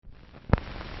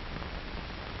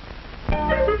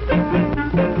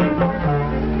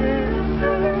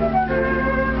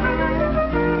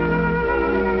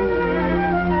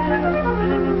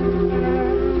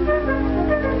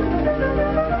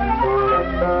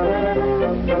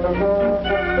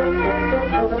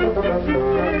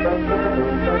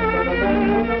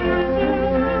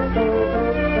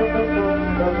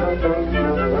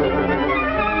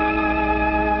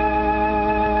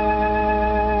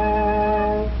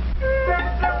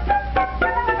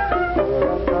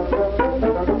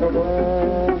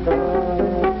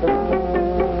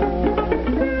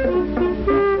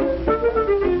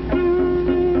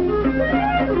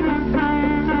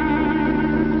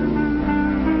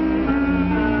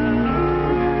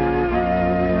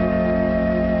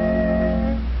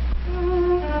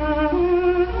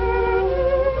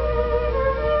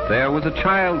A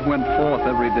child went forth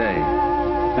every day,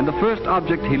 and the first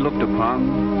object he looked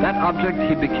upon, that object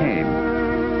he became.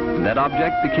 And that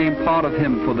object became part of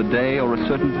him for the day or a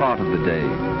certain part of the day,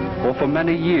 or for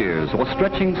many years, or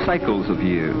stretching cycles of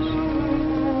years.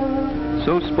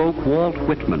 So spoke Walt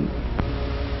Whitman.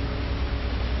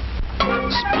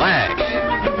 Splash!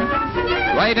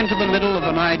 Right into the middle of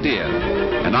an idea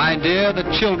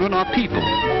that children are people.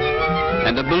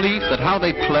 And a belief that how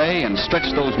they play and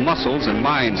stretch those muscles and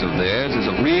minds of theirs is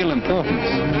of real importance.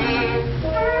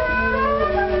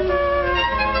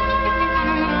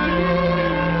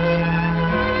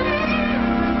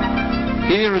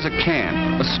 Here is a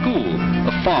camp, a school,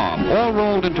 a farm, all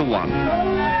rolled into one.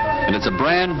 And it's a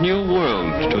brand new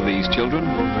world to these children.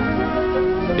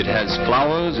 It has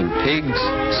flowers and pigs,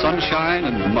 sunshine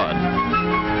and mud.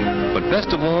 But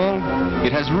best of all,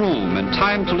 it has room and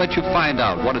time to let you find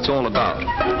out what it's all about,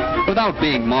 without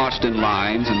being marched in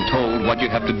lines and told what you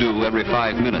have to do every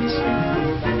 5 minutes.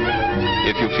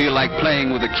 If you feel like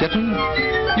playing with a kitten,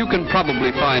 you can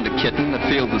probably find a kitten that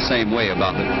feels the same way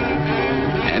about it.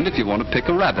 And if you want to pick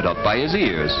a rabbit up by his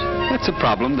ears, that's a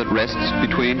problem that rests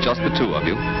between just the two of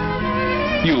you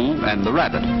and the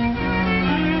rabbit.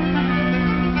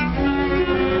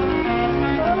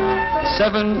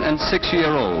 7- and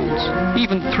 6-year-olds,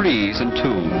 even 3s and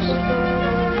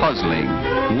 2s, puzzling,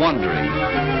 wondering,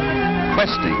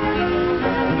 questing,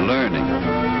 learning.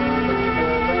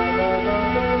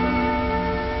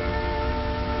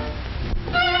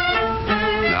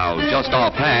 Now, just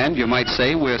offhand, you might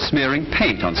say we're smearing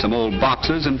paint on some old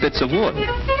boxes and bits of wood.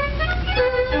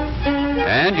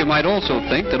 And you might also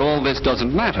think that all this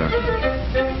doesn't matter.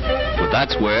 But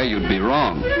that's where you'd be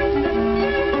wrong.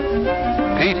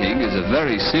 Painting is a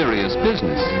very serious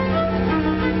business.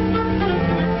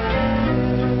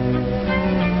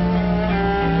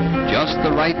 Just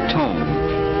the right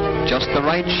tone, just the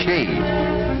right shade,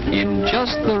 in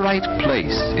just the right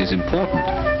place is important.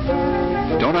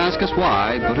 Don't ask us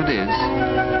why, but it is.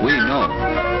 We know.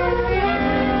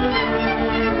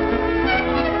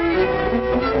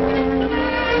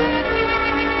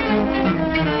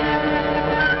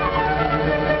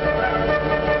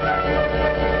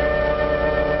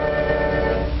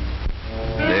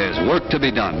 Work to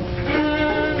be done.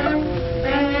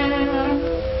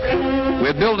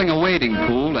 We're building a wading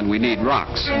pool and we need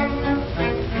rocks.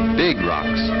 Big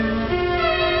rocks.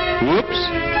 Whoops,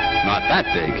 not that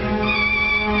big.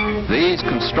 These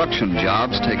construction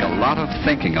jobs take a lot of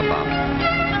thinking about.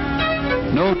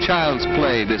 No child's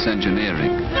play, this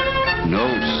engineering.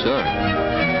 No, sir.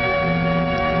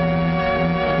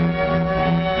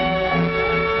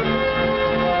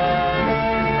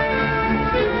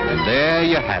 There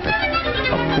you have it,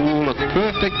 a pool of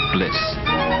perfect bliss.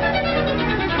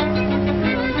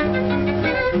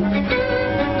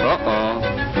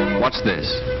 Uh-oh, what's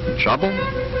this? Trouble?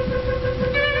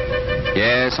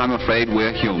 Yes, I'm afraid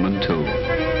we're human too.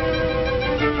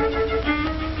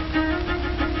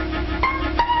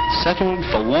 Settled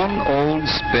for one old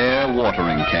spare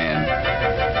watering can.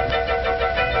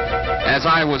 As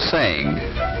I was saying,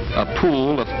 a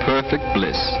pool of perfect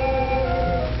bliss.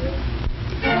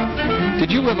 Did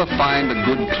you ever find a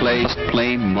good clay, just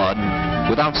plain mud,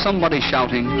 without somebody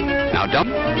shouting, "Now don't,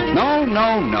 no,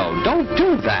 don't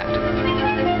do that"?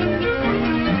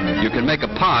 You can make a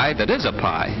pie that is a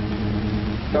pie.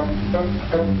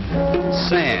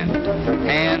 Sand,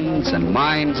 hands and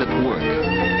minds at work.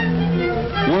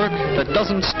 Work that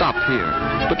doesn't stop here,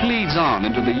 but leads on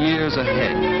into the years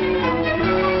ahead.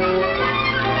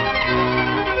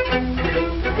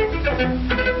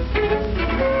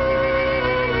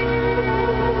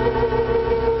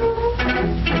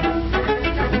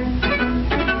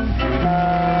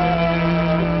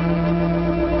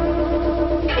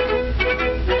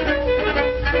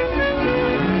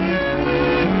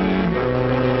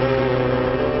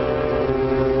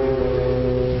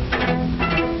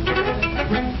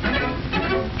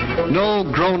 No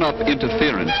grown-up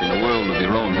interference in the world of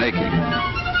your own making.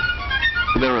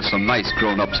 There are some nice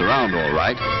grown-ups around, all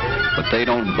right, but they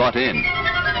don't butt in.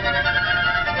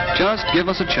 Just give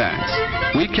us a chance.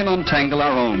 We can untangle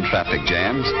our own traffic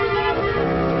jams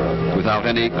without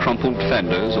any crumpled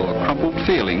fenders or crumpled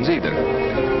feelings either.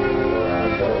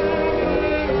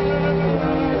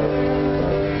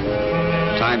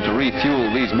 Time to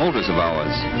refuel these motors of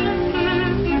ours.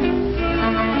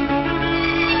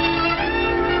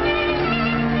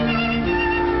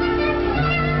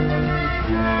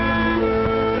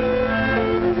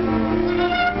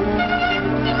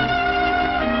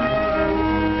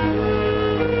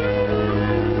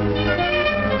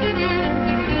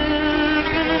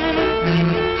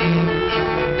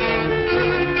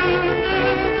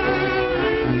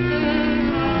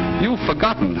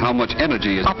 Forgotten how much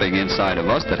energy is popping inside of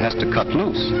us that has to cut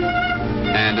loose.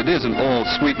 And it isn't all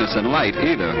sweetness and light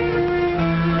either.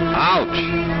 Ouch!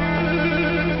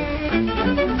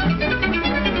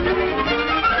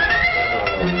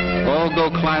 Oh, go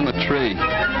climb a tree.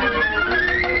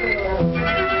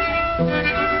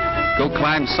 Go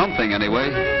climb something anyway.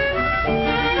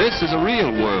 This is a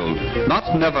real world, not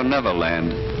Never Never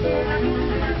Land.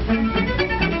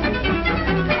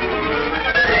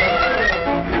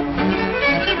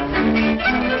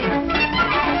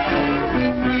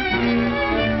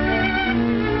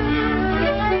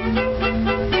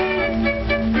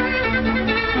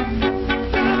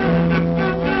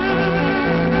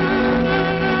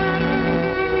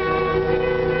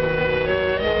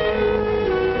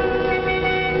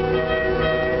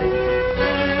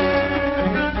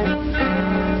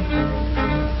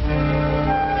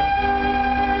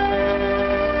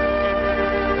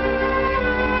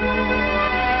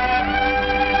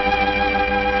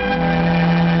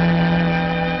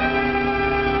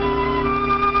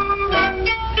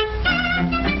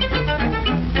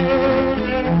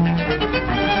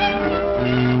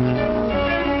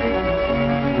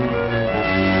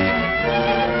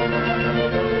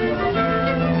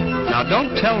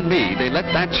 Don't tell me they let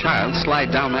that child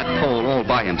slide down that pole all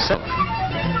by himself.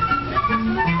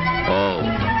 Oh.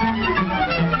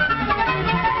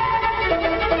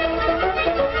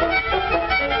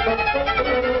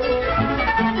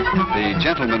 The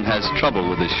gentleman has trouble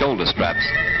with his shoulder straps.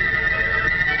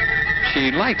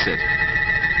 She likes it.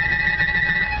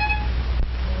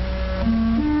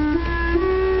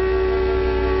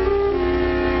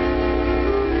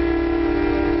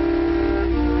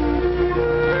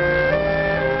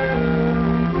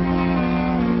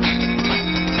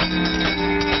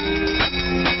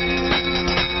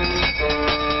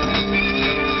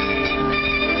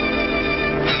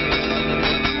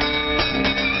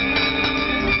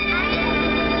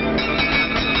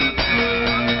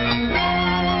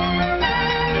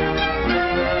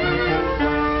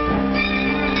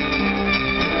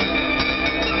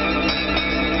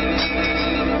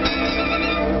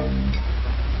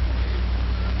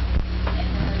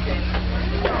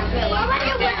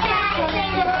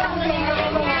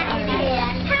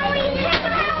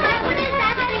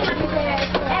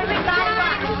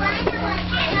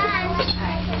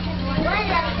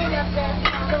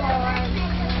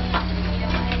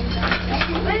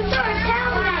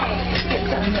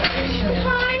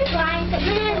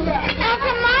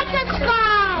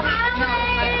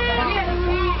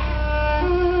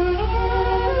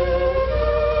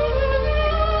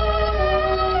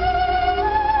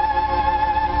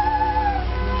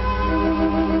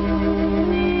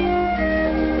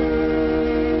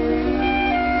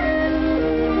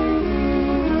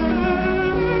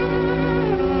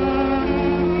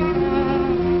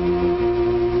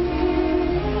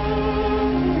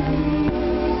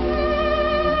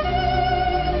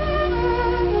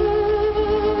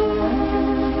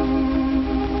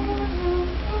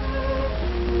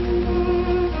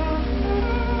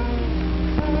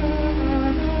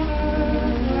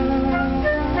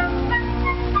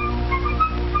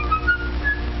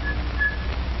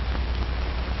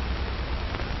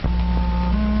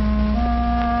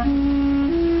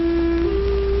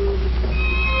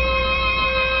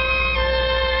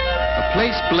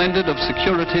 Blended of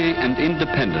security and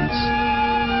independence.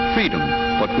 Freedom,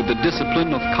 but with the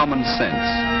discipline of common sense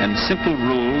and simple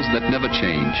rules that never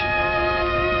change.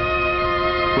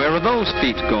 Where are those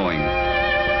feet going?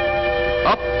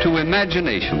 Up to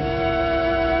imagination.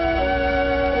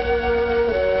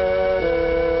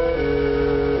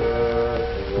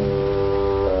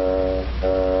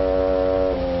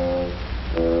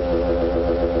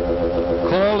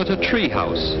 Call it a tree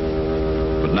house,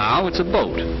 but now it's a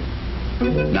boat.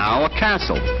 Now a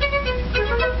castle.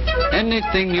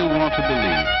 Anything you want to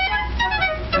believe.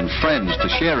 and friends to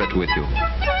share it with you.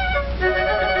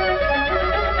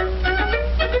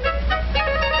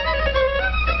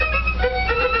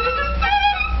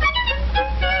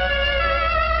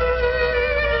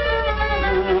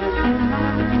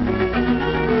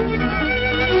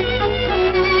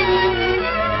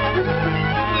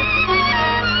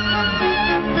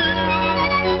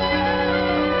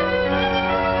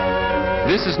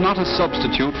 This is not a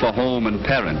substitute for home and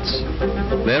parents.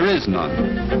 There is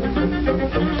none.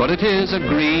 But it is a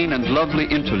green and lovely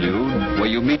interlude where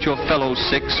you meet your fellow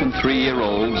 6- and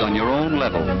 3-year-olds on your own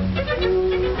level,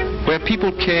 where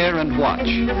people care and watch,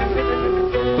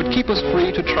 but keep us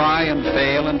free to try and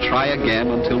fail and try again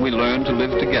until we learn to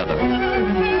live together.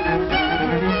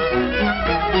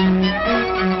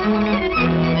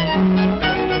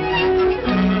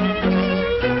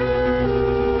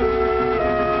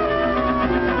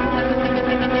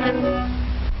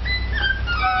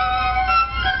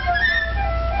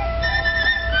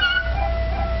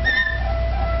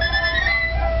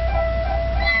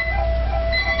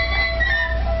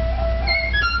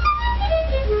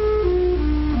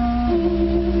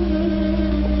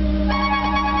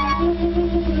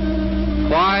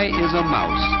 Why is a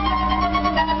mouse?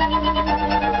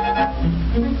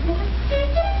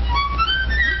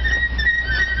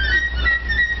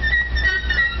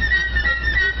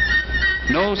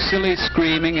 No silly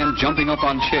screaming and jumping up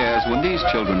on chairs when these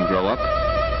children grow up.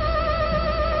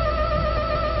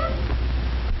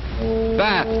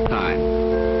 Bath time.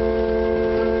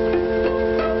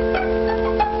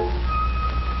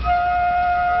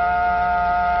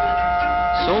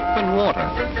 Soap and water.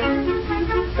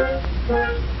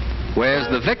 Where's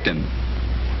the victim?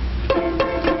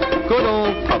 Good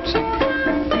old Pupsy.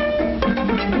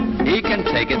 He can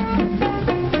take it.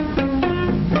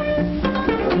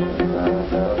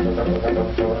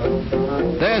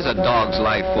 There's a dog's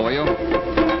life for you.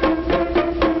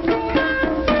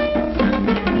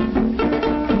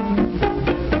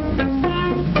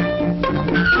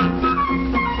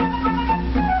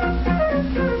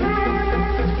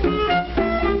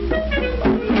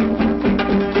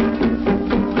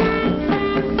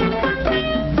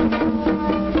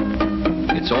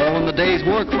 It's all in the day's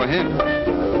work for him.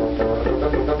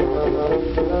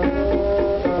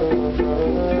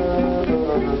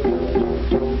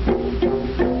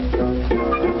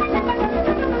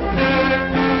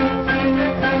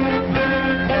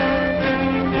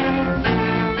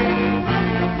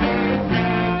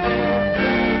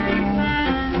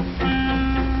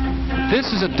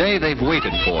 This is a day they've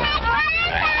waited for.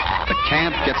 The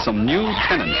camp gets some new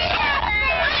tenants.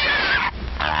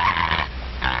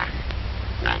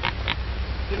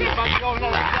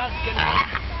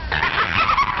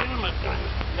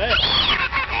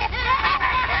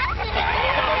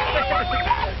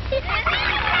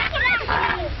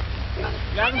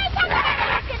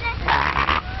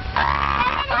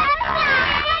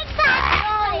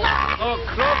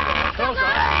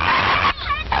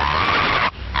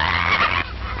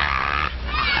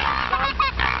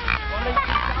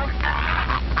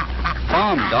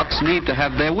 Farm ducks need to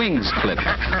have their wings clipped.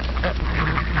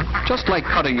 Just like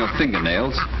cutting your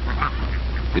fingernails.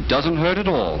 It doesn't hurt at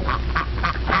all.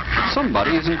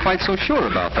 Somebody isn't quite so sure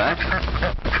about that.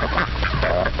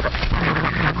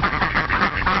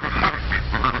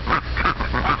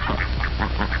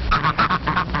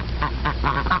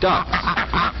 Ducks.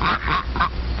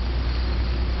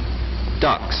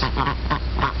 Ducks.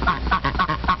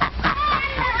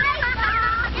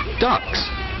 Ducks.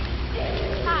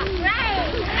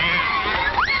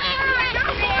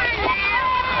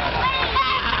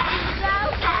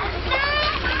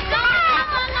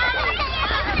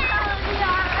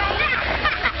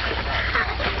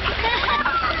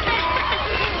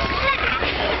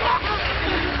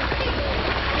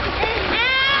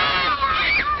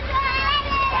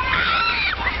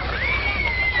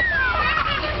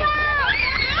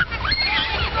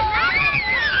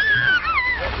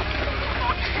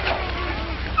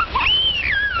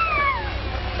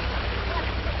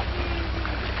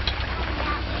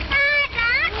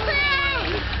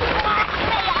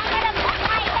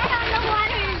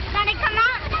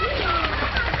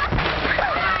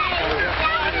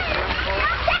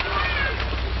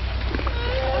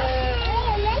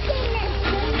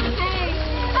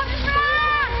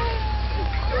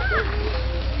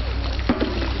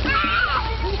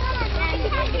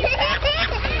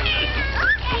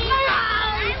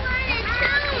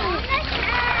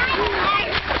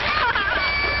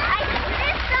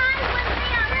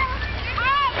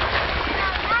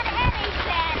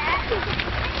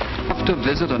 To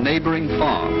visit a neighboring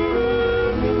farm.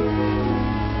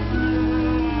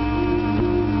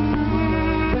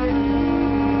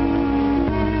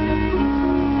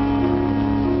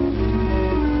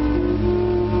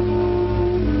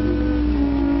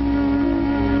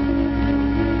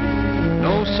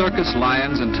 circus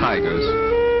lions and tigers,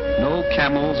 no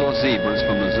camels or zebras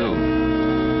from the zoo.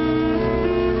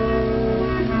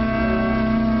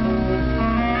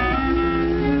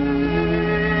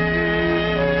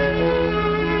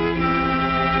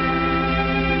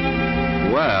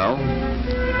 Well,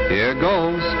 here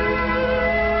goes.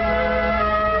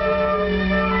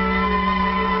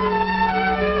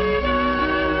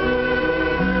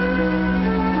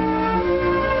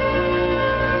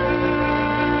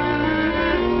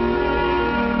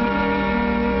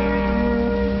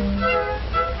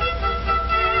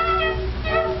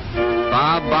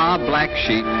 Ba, ba, black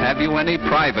sheep, have you any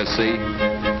privacy?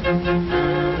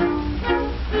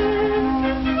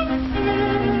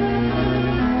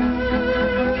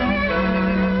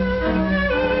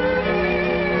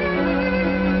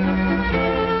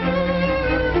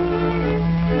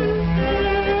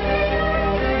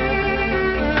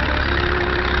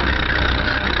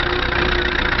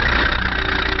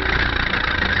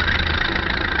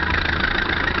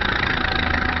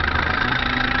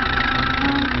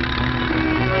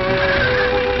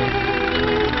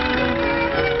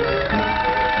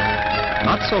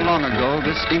 Not so long ago,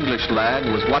 this English lad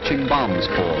was watching bombs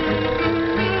fall.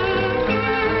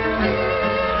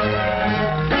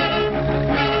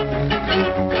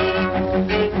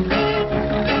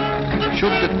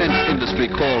 Should defense industry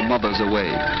call mothers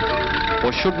away?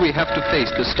 Or should we have to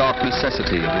face the stark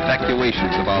necessity of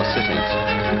evacuations of our cities?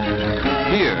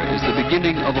 Here is the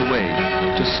beginning of a way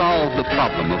to solve the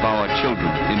problem of our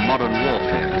children in modern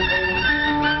warfare.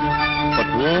 But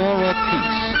war or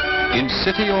peace, in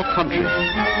city or country,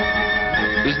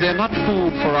 is there not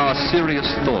food for our serious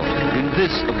thought in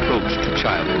this approach to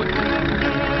childhood?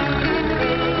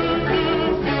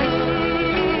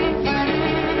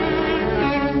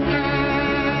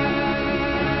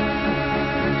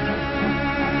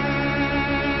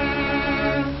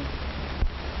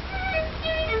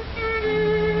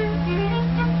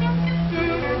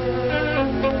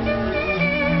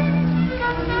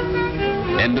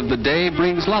 End of the day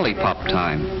brings lollipop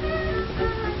time.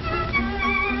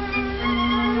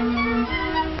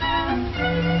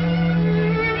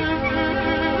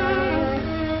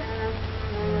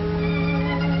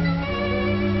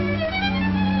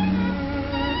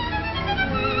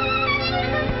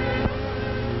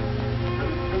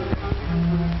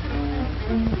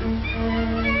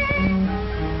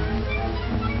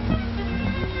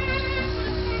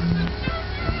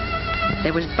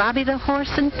 There was Bobby the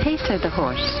horse and Pacer the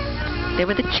horse. There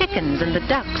were the chickens and the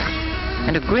ducks,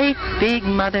 and a great big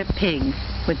mother pig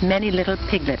with many little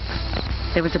piglets.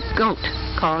 There was a goat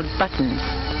called Buttons.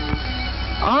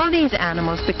 All these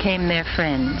animals became their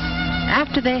friends.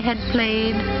 After they had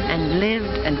played and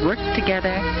lived and worked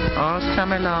together all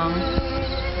summer long,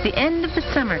 the end of the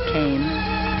summer came.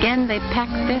 Again they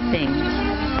packed their things,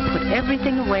 put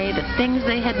everything away, the things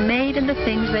they had made and the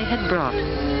things they had brought.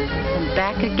 And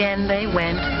back again they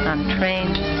went on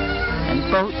trains and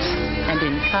boats and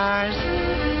in cars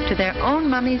to their own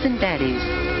mummies and daddies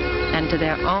and to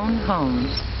their own homes.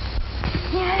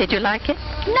 Yeah. Did you like it?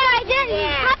 No, I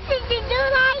didn't. How did you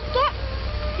like it?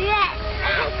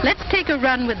 Yes. Let's take a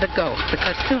run with the goat,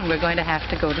 because soon we're going to have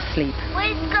to go to sleep.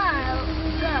 Where's go?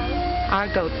 Our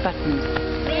goat, Buttons.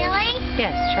 Really?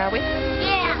 Yes, shall we?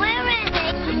 Yeah. Where is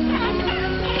it?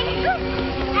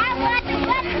 I want to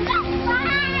go.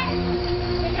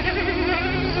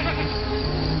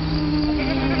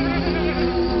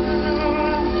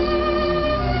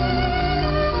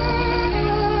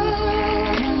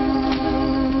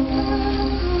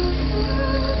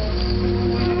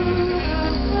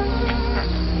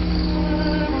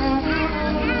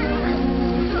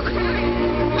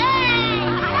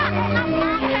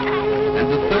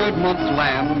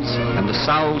 Lambs and the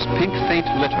sow's pink faint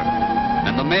litter,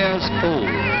 and the mare's foal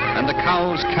and the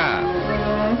cow's calf,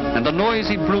 and the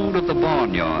noisy brood of the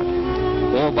barnyard,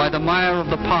 or by the mire of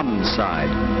the pond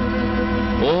side,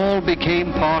 all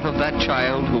became part of that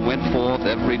child who went forth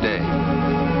every day,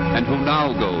 and who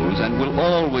now goes and will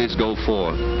always go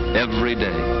forth every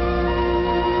day.